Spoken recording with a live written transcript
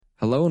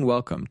Hello and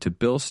welcome to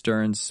Bill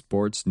Stern's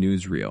Sports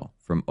Newsreel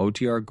from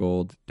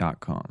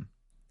OTRGold.com.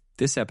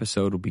 This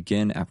episode will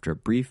begin after a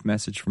brief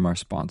message from our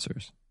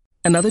sponsors.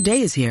 Another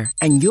day is here,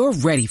 and you're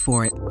ready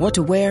for it. What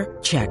to wear?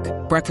 Check.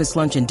 Breakfast,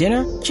 lunch, and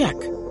dinner? Check.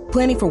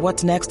 Planning for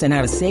what's next and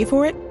how to save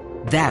for it?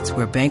 That's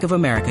where Bank of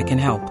America can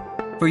help.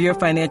 For your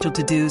financial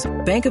to-dos,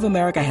 Bank of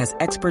America has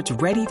experts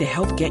ready to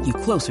help get you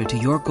closer to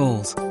your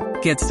goals.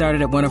 Get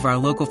started at one of our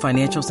local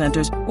financial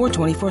centers or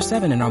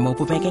 24/7 in our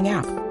mobile banking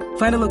app.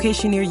 Find a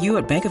location near you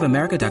at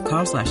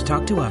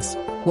bankofamerica.com/talktous.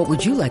 What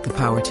would you like the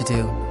power to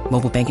do?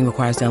 Mobile banking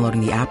requires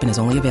downloading the app and is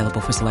only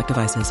available for select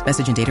devices.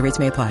 Message and data rates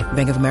may apply.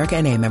 Bank of America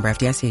N.A., member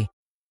FDIC.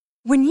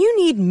 When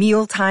you need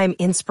mealtime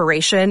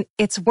inspiration,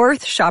 it's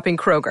worth shopping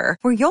Kroger,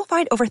 where you'll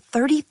find over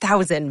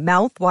 30,000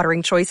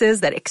 mouth-watering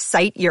choices that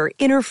excite your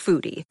inner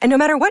foodie. And no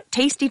matter what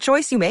tasty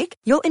choice you make,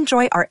 you'll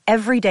enjoy our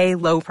everyday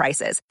low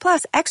prices,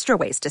 plus extra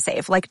ways to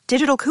save, like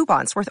digital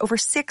coupons worth over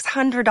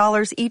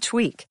 $600 each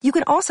week. You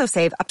can also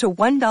save up to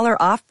 $1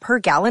 off per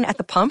gallon at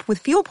the pump with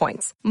fuel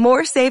points.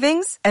 More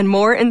savings and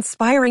more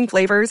inspiring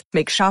flavors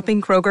make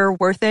shopping Kroger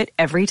worth it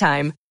every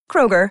time.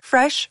 Kroger,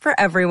 fresh for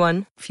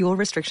everyone. Fuel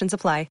restrictions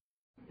apply.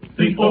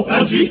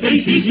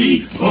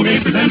 C-O-L-G-A-T-T,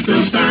 Colgate presents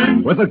Bill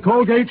Stern. With the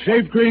Colgate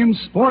Shave Cream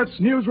Sports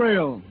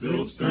Newsreel.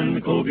 Bill Stern,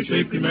 the Colgate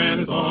Shave Cream Man,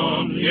 is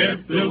on the air.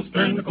 Bill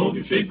Stern, the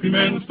Colgate Shave Cream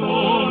Man, the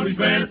story's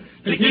rare.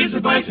 Take his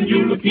advice and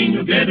you'll look keen.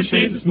 You'll get a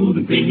shave that's smooth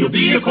and clean. You'll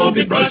be a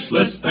Colgate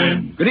brushless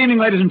fan. Good evening,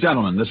 ladies and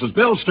gentlemen. This is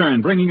Bill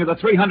Stern bringing you the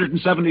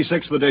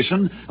 376th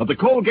edition of the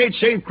Colgate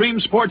Shave Cream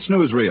Sports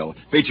Newsreel,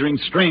 featuring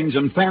strange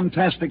and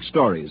fantastic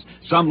stories,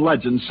 some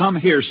legends, some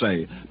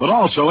hearsay, but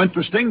also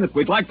interesting that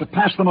we'd like to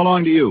pass them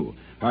along to you.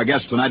 Our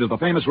guest tonight is the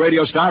famous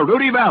radio star,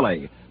 Rudy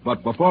Vallee.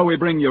 But before we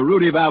bring you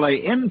Rudy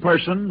Vallee in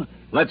person,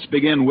 let's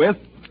begin with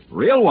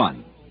Reel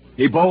 1.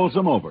 He bowls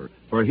them over,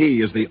 for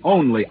he is the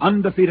only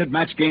undefeated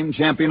match game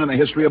champion in the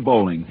history of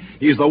bowling.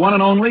 He's the one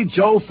and only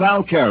Joe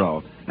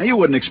Falcaro. Now, you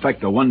wouldn't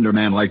expect a wonder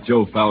man like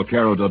Joe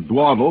Falcaro to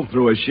dawdle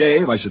through a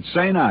shave. I should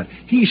say not.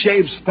 He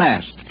shaves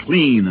fast,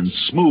 clean, and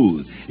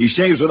smooth. He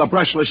shaves with a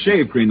brushless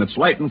shave cream that's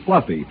light and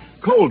fluffy.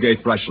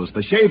 Colgate Brushless,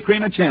 the shave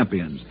cream of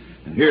champions.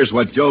 And here's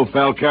what Joe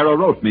Falcaro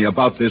wrote me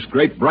about this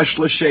great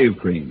brushless shave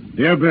cream.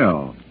 Dear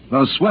Bill,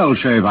 the swell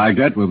shave I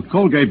get with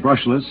Colgate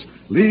Brushless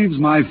leaves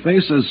my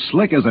face as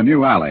slick as a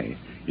new alley.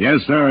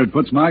 Yes, sir, it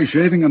puts my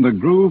shaving in the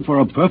groove for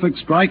a perfect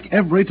strike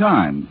every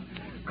time.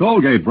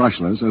 Colgate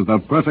Brushless is the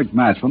perfect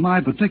match for my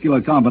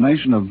particular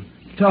combination of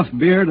tough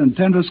beard and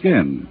tender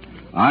skin.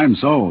 I'm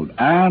sold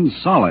and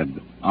solid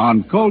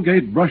on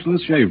Colgate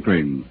Brushless Shave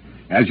Cream.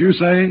 As you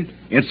say,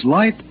 it's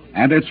light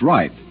and it's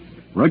right.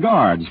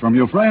 Regards from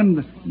your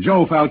friend,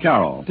 Joe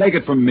Falcaro. Take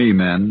it from me,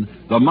 men.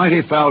 The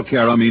mighty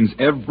Falcaro means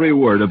every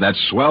word of that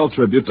swell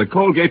tribute to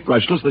Colgate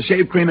Brushless, the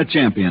shave cream of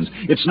champions.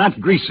 It's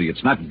not greasy,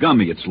 it's not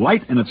gummy, it's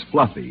light and it's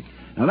fluffy.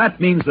 Now, that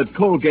means that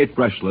Colgate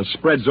Brushless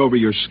spreads over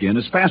your skin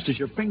as fast as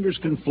your fingers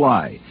can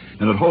fly,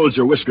 and it holds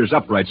your whiskers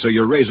upright so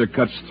your razor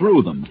cuts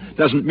through them,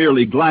 doesn't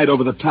merely glide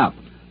over the top.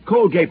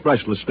 Colgate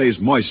Brushless stays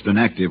moist and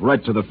active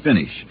right to the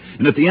finish,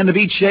 and at the end of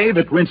each shave,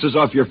 it rinses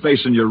off your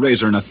face and your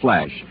razor in a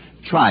flash.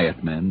 Try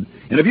it, men.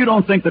 And if you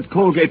don't think that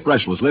Colgate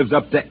Brushless lives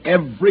up to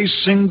every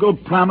single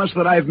promise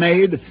that I've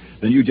made,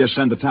 then you just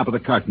send the top of the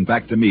carton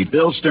back to me,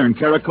 Bill Stern,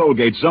 care of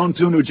Colgate, Zone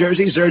 2, New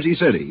Jersey, Jersey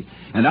City.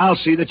 And I'll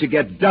see that you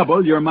get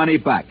double your money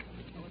back.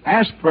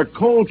 Ask for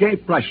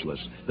Colgate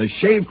Brushless, the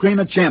shave cream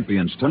of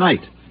champions,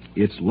 tonight.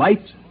 It's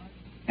light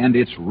and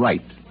it's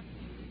right.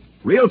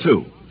 Reel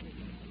 2,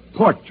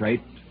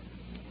 Portrait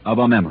of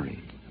a Memory.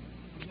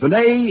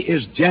 Today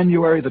is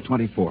January the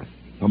 24th.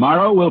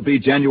 Tomorrow will be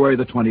January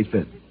the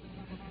 25th.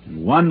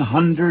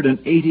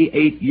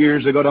 188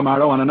 years ago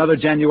tomorrow, on another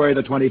January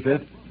the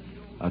 25th,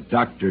 a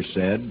doctor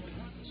said,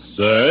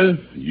 "Sir,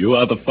 you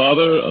are the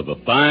father of a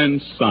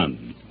fine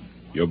son.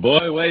 Your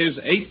boy weighs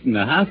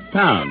 8.5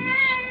 pounds.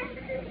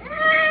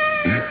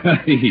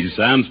 He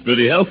sounds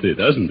pretty healthy,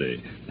 doesn't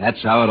he?"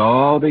 That's how it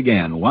all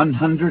began,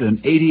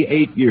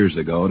 188 years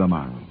ago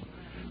tomorrow.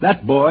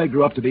 That boy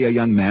grew up to be a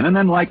young man, and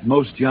then, like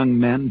most young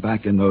men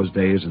back in those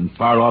days in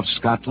far-off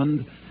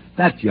Scotland,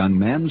 that young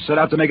man set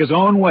out to make his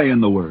own way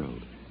in the world.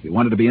 He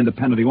wanted to be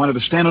independent. He wanted to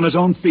stand on his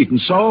own feet. And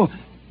so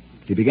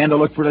he began to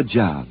look for a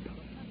job.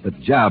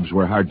 But jobs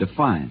were hard to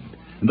find.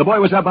 And the boy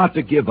was about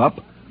to give up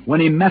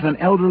when he met an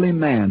elderly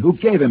man who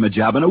gave him a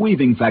job in a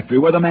weaving factory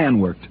where the man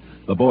worked.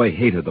 The boy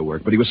hated the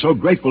work, but he was so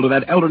grateful to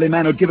that elderly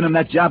man who'd given him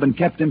that job and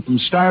kept him from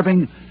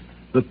starving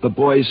that the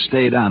boy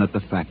stayed on at the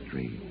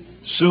factory.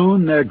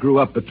 Soon there grew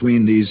up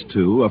between these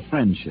two a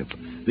friendship.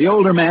 The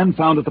older man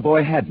found that the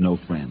boy had no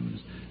friends,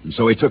 and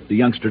so he took the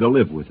youngster to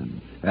live with him.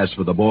 As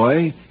for the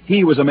boy,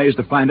 he was amazed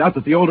to find out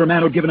that the older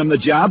man who'd given him the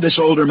job, this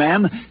older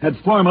man, had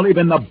formerly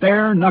been the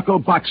bare-knuckle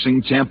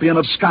boxing champion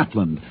of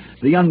Scotland.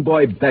 The young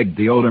boy begged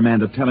the older man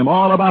to tell him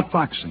all about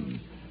boxing.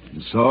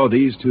 And so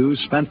these two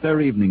spent their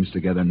evenings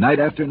together night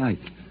after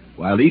night,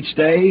 while each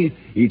day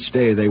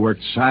they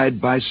worked side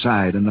by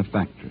side in the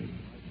factory.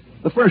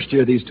 The first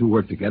year these two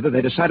worked together,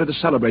 they decided to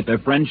celebrate their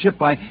friendship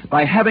by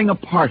having a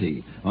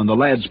party on the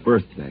lad's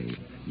birthday.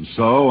 And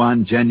so,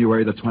 on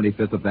January the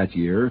 25th of that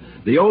year,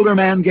 the older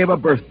man gave a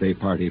birthday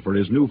party for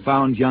his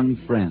newfound young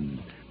friend.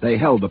 They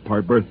held a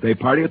birthday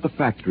party at the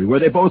factory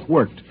where they both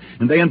worked,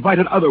 and they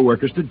invited other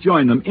workers to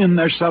join them in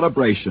their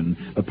celebration.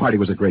 The party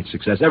was a great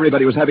success.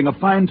 Everybody was having a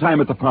fine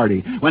time at the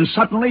party, when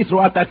suddenly,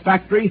 throughout that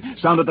factory,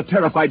 sounded the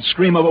terrified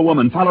scream of a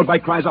woman, followed by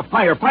cries of,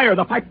 "Fire! Fire!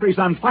 The factory's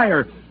on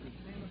fire!"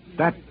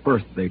 That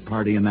birthday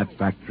party in that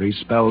factory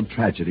spelled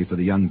tragedy for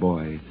the young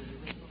boy.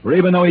 For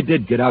even though he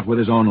did get out with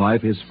his own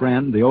life, his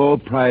friend, the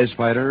old prize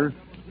fighter,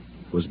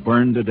 was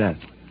burned to death.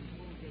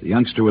 The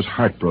youngster was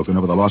heartbroken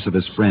over the loss of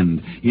his friend.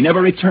 He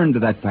never returned to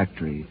that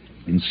factory.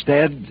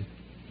 Instead,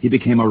 he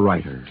became a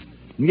writer.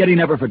 And yet he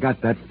never forgot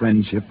that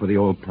friendship for the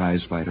old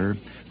prize fighter.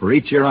 For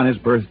each year on his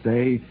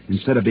birthday,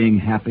 instead of being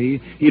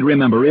happy, he'd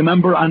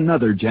remember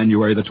another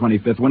January the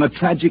 25th when a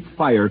tragic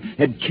fire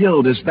had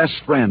killed his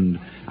best friend.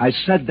 I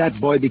said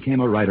that boy became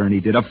a writer, and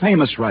he did, a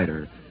famous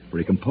writer. For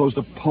he composed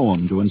a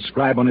poem to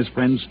inscribe on his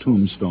friend's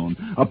tombstone.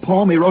 A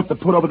poem he wrote to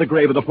put over the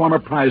grave of the former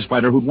prize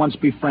fighter who'd once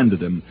befriended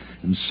him.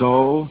 And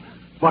so,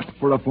 but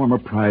for a former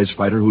prize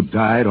fighter who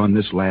died on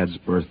this lad's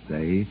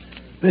birthday,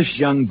 this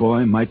young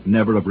boy might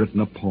never have written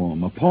a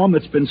poem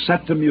that's been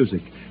set to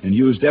music and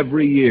used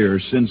every year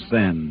since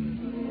then.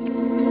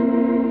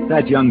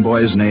 That young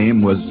boy's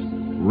name was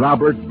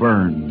Robert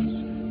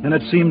Burns, and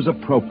it seems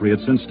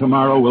appropriate, since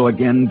tomorrow will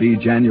again be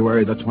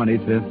January the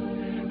 25th,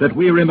 that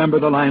we remember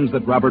the lines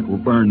that Robert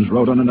Burns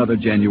wrote on another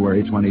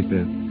January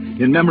 25th,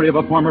 in memory of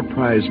a former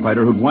prize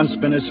fighter who'd once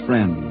been his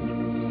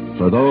friend.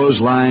 For those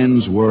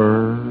lines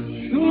were...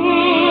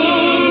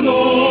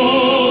 Should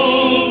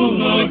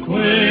old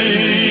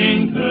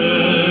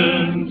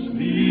acquaintance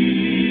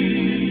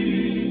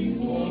be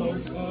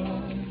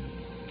forgot?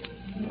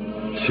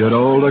 Should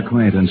old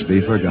acquaintance be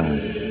forgot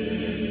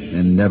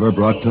and never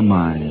brought to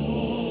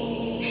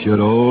mind? Should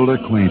old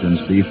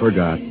acquaintance be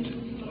forgot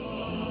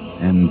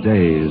and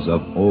days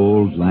of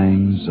old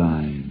lang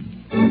syne?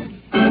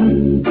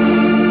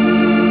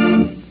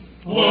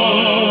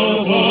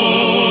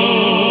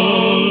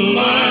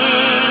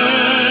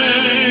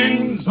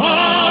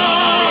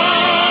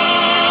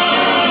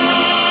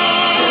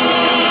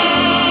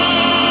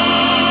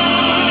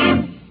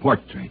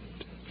 Portrait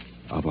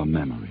of a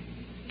Memory.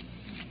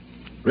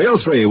 Reel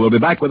 3 will be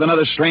back with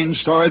another strange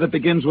story that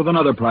begins with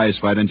another prize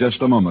fight in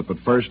just a moment. But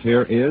first,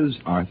 here is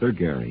Arthur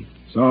Gary.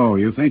 So,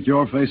 you think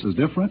your face is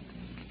different?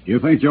 You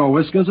think your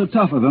whiskers are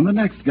tougher than the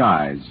next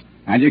guy's?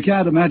 And you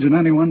can't imagine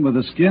anyone with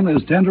a skin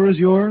as tender as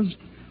yours?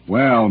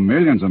 Well,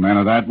 millions of men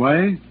are that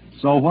way.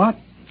 So what?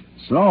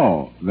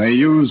 So, they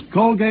use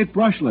Colgate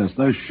Brushless,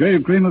 the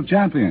shave cream of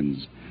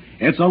champions.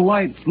 It's a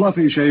light,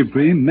 fluffy shave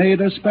cream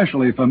made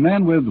especially for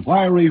men with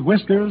wiry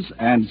whiskers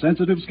and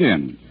sensitive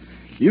skin.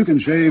 You can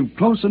shave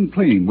close and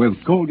clean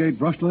with Colgate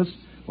Brushless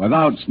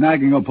without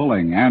snagging or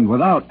pulling and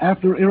without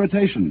after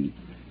irritation.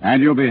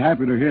 And you'll be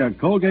happy to hear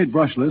Colgate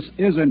Brushless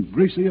isn't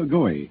greasy or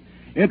gooey.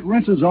 It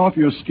rinses off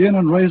your skin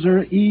and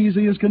razor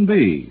easy as can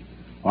be.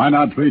 Why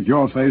not treat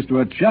your face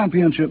to a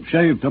championship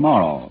shave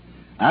tomorrow?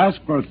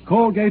 Ask for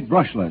Colgate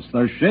Brushless,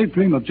 the shave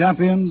cream of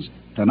champions,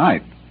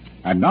 tonight.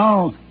 And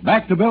now,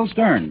 back to Bill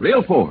Stern.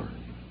 Reel 4,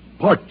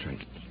 Portrait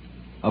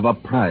of a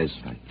Prize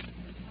Fight.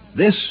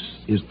 This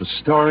is the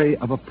story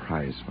of a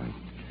prize fight.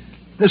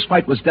 This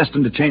fight was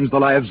destined to change the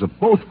lives of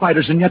both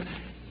fighters, and yet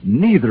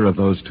neither of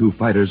those two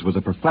fighters was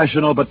a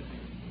professional. But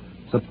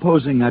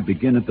supposing I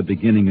begin at the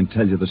beginning and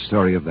tell you the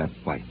story of that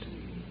fight.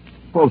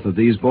 Both of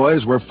these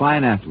boys were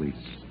fine athletes.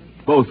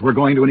 Both were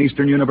going to an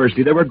Eastern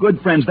university. They were good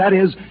friends. That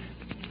is,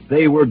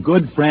 they were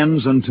good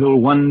friends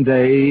until one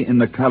day in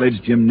the college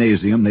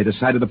gymnasium they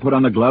decided to put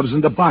on the gloves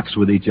and to box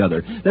with each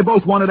other. They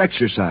both wanted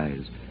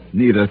exercise.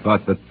 Neither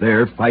thought that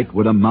their fight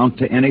would amount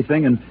to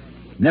anything, and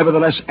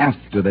nevertheless,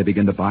 after they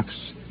began to box,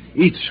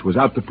 each was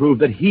out to prove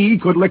that he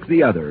could lick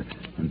the other.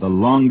 And the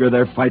longer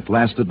their fight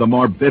lasted, the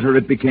more bitter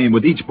it became,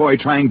 with each boy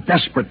trying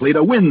desperately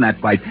to win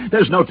that fight.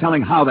 There's no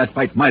telling how that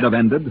fight might have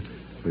ended.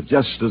 But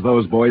just as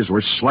those boys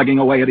were slugging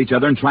away at each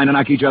other and trying to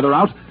knock each other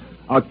out,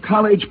 a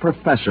college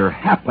professor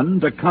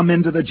happened to come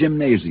into the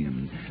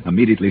gymnasium.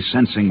 Immediately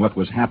sensing what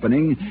was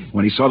happening,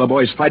 when he saw the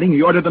boys fighting,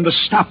 he ordered them to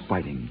stop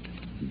fighting.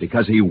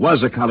 Because he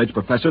was a college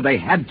professor, they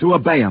had to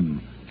obey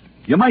him.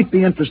 You might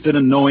be interested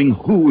in knowing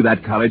who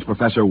that college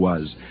professor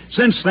was.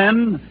 Since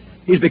then,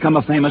 he's become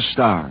a famous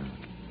star.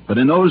 But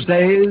in those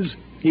days,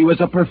 he was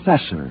a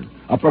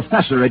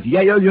professor at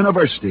Yale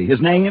University.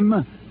 His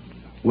name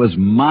was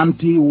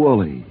Monty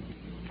Woolley.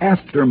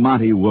 After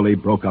Monty Woolley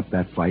broke up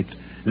that fight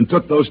and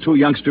took those two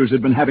youngsters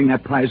who'd been having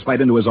that prize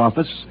fight into his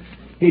office,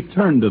 he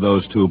turned to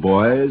those two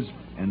boys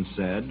and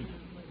said,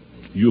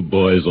 "You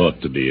boys ought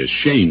to be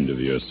ashamed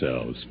of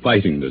yourselves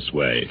fighting this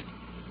way,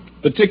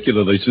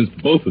 particularly since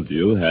both of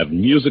you have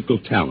musical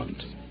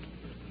talent.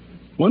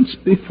 Once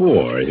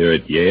before, here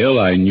at Yale,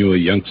 I knew a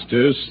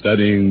youngster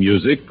studying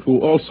music who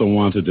also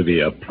wanted to be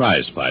a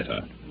prize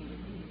fighter.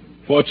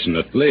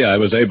 Fortunately, I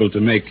was able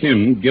to make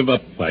him give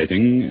up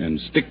fighting and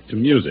stick to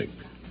music.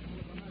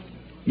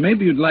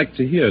 Maybe you'd like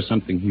to hear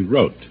something he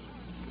wrote.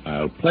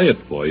 I'll play it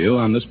for you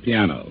on this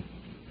piano.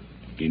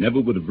 He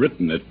never would have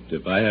written it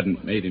if I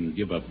hadn't made him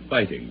give up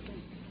fighting.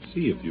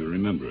 See if you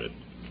remember it.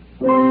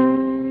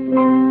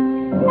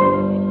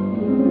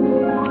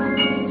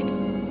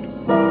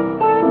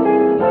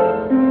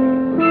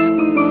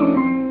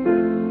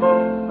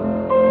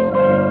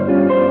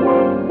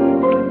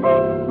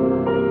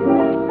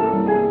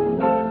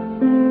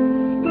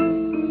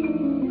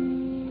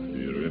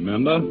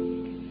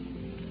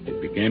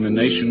 It became a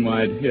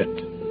nationwide hit,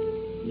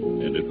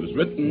 and it was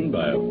written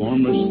by a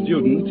former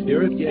student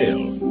here at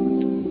Yale,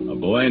 a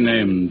boy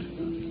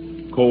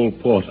named Cole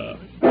Porter.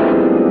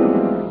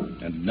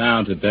 And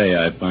now today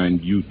I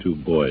find you two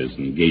boys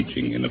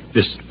engaging in a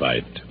fist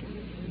fight,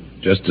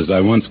 just as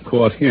I once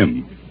caught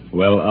him.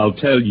 Well, I'll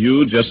tell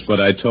you just what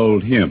I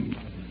told him.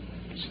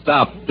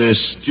 Stop this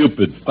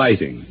stupid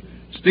fighting.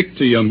 Stick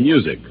to your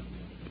music.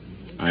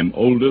 I'm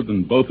older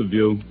than both of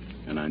you,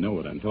 and I know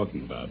what I'm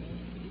talking about.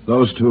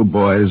 Those two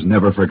boys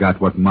never forgot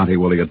what Monty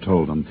Woolley had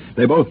told them.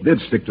 They both did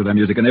stick to their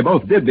music, and they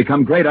both did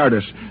become great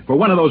artists. For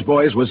one of those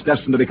boys was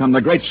destined to become the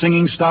great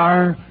singing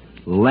star,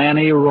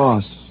 Lanny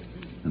Ross.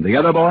 And the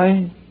other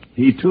boy,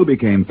 he too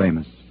became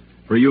famous.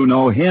 For you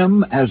know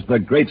him as the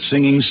great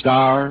singing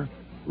star,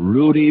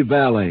 Rudy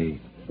Vallee.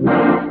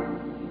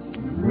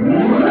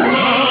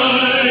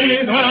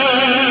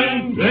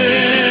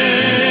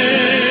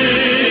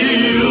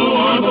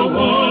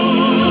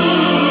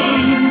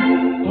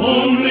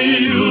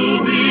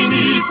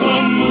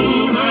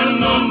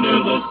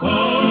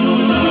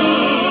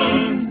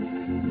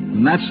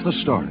 And that's the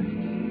story.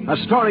 A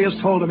story is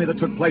told to me that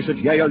took place at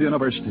Yale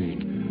University.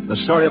 The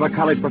story of a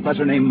college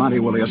professor named Monty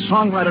Woolley, a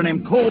songwriter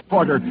named Cole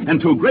Porter,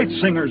 and two great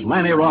singers,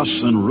 Lanny Ross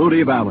and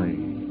Rudy Vallee.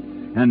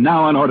 And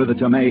now, in order that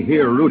you may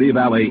hear Rudy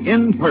Vallee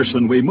in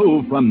person, we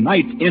move from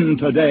night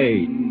into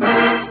day.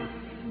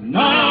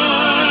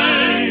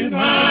 Night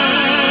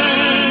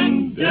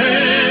and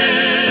day.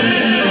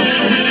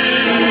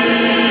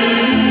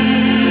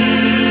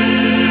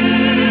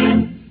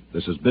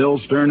 This is Bill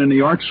Stern in New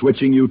York,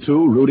 switching you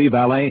to Rudy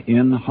Vallee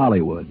in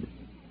Hollywood.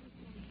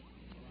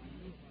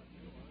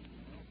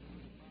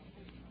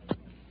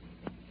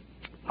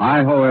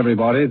 Hi-ho,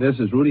 everybody. This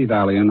is Rudy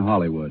Vallee in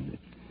Hollywood.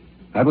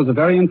 That was a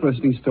very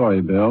interesting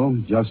story, Bill,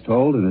 just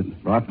told, and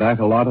it brought back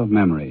a lot of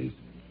memories.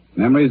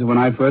 Memories of when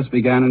I first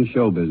began in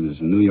show business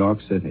in New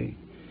York City.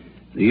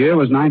 The year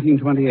was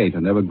 1928,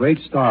 and there were great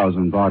stars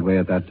on Broadway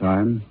at that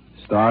time,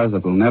 stars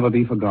that will never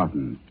be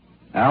forgotten.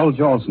 Al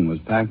Jolson was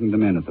packing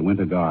them in at the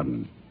Winter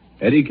Garden.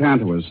 Eddie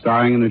Cantor was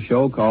starring in a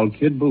show called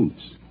Kid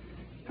Boots.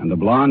 And the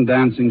blonde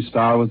dancing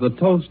star was the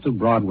toast of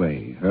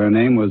Broadway. Her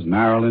name was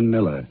Marilyn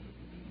Miller.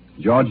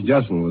 George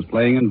Jessel was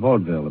playing in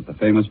vaudeville at the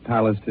famous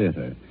Palace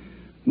Theater.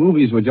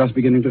 Movies were just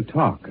beginning to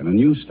talk, and a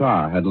new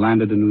star had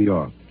landed in New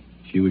York.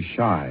 She was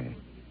shy,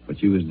 but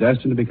she was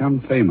destined to become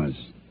famous,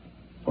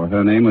 for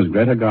her name was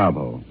Greta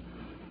Garbo.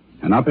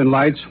 And up in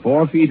lights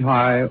 4 feet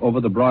high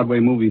over the Broadway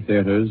movie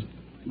theaters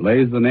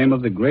blazed the name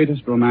of the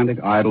greatest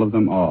romantic idol of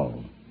them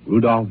all,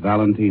 Rudolph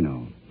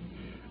Valentino.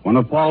 One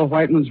of Paul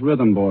Whiteman's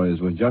rhythm boys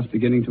was just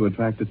beginning to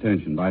attract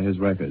attention by his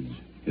records.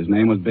 His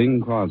name was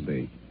Bing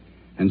Crosby.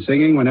 And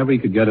singing whenever he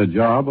could get a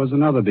job was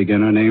another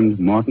beginner named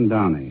Morton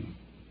Downey.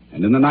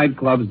 And in the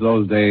nightclubs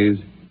those days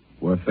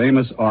were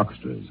famous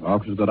orchestras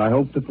that I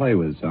hope to play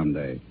with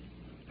someday.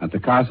 At the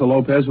Casa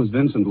Lopez was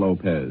Vincent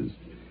Lopez.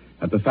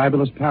 At the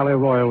fabulous Palais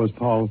Royal was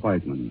Paul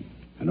Whiteman.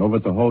 And over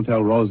at the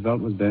Hotel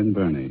Roosevelt was Ben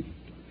Burney.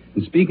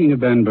 And speaking of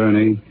Ben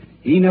Burney,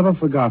 he never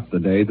forgot the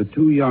day the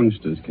two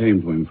youngsters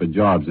came to him for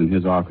jobs in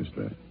his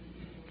orchestra.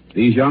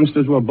 These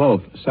youngsters were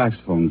both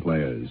saxophone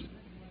players.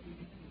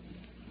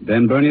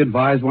 Ben Burney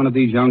advised one of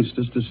these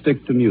youngsters to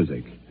stick to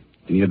music,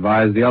 and he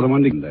advised the other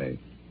one to...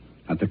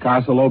 At the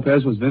Casa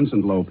Lopez was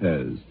Vincent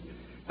Lopez.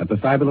 At the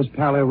fabulous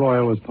Palais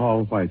Royal was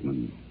Paul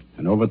Whiteman.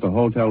 And over at the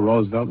Hotel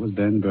Roosevelt was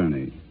Ben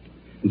Burney.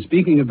 And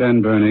speaking of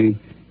Ben Burney,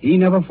 he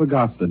never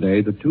forgot the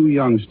day the two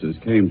youngsters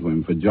came to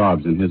him for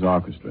jobs in his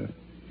orchestra.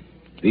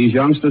 These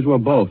youngsters were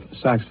both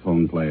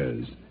saxophone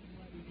players.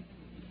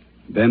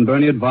 Ben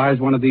Burney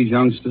advised one of these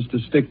youngsters to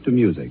stick to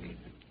music,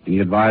 and he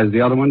advised the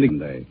other one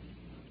to...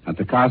 At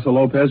the Casa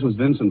Lopez was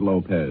Vincent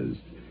Lopez.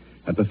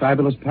 At the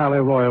fabulous Palais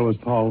Royal was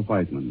Paul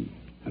Whiteman.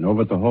 And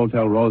over at the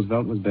Hotel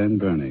Roosevelt was Ben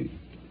Burney.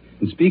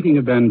 And speaking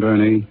of Ben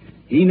Burney,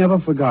 he never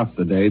forgot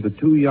the day the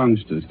two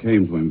youngsters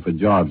came to him for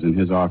jobs in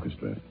his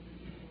orchestra.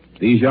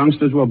 These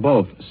youngsters were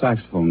both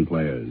saxophone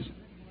players.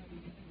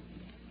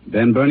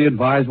 Ben Burney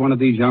advised one of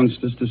these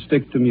youngsters to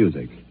stick to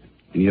music,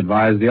 and he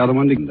advised the other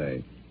one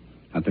to...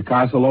 At the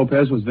Casa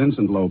Lopez was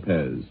Vincent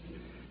Lopez.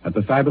 At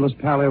the fabulous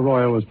Palais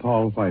Royal was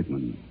Paul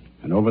Whiteman.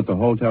 And over at the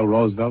Hotel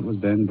Roosevelt was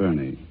Ben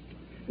Burney.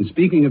 And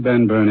speaking of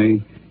Ben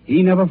Burney,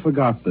 he never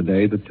forgot the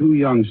day the two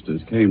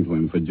youngsters came to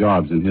him for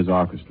jobs in his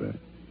orchestra.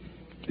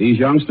 These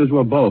youngsters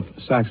were both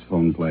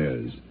saxophone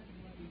players.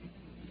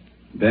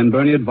 Ben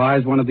Burney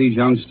advised one of these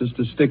youngsters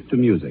to stick to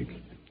music,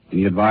 and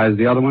he advised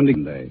the other one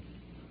to...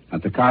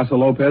 At the Casa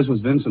Lopez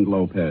was Vincent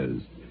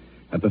Lopez.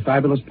 At the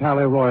fabulous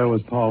Palais Royal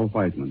was Paul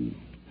Whiteman.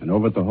 And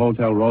over at the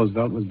Hotel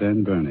Roosevelt was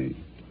Ben Burney.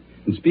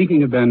 And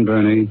speaking of Ben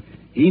Burney,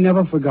 he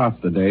never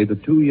forgot the day the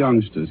two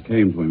youngsters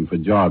came to him for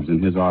jobs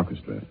in his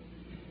orchestra.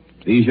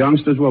 These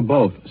youngsters were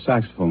both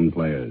saxophone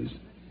players.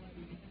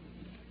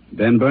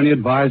 Ben Burney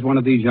advised one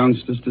of these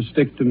youngsters to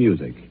stick to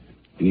music,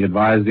 and he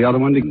advised the other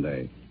one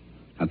to...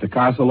 At the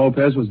Casa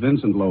Lopez was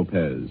Vincent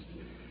Lopez.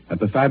 At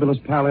the fabulous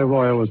Palais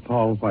Royal was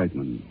Paul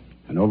Whiteman.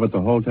 And over at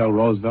the Hotel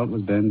Roosevelt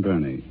was Ben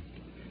Burney.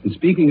 And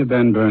speaking of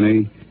Ben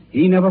Burney,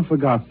 he never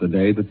forgot the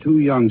day the two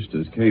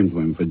youngsters came to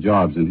him for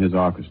jobs in his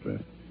orchestra.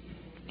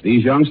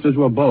 These youngsters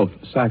were both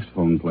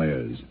saxophone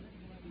players.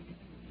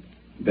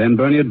 Ben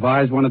Burney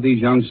advised one of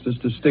these youngsters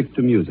to stick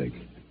to music,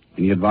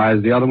 and he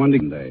advised the other one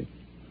to...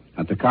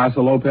 At the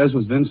Casa Lopez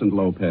was Vincent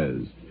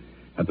Lopez.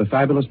 At the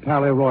fabulous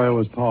Palais Royal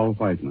was Paul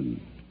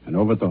Whiteman. And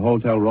over at the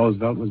Hotel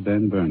Roosevelt was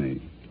Ben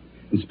Burney.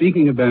 And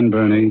speaking of Ben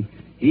Burney,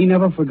 he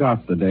never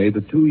forgot the day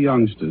the two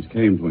youngsters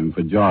came to him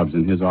for jobs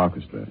in his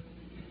orchestra.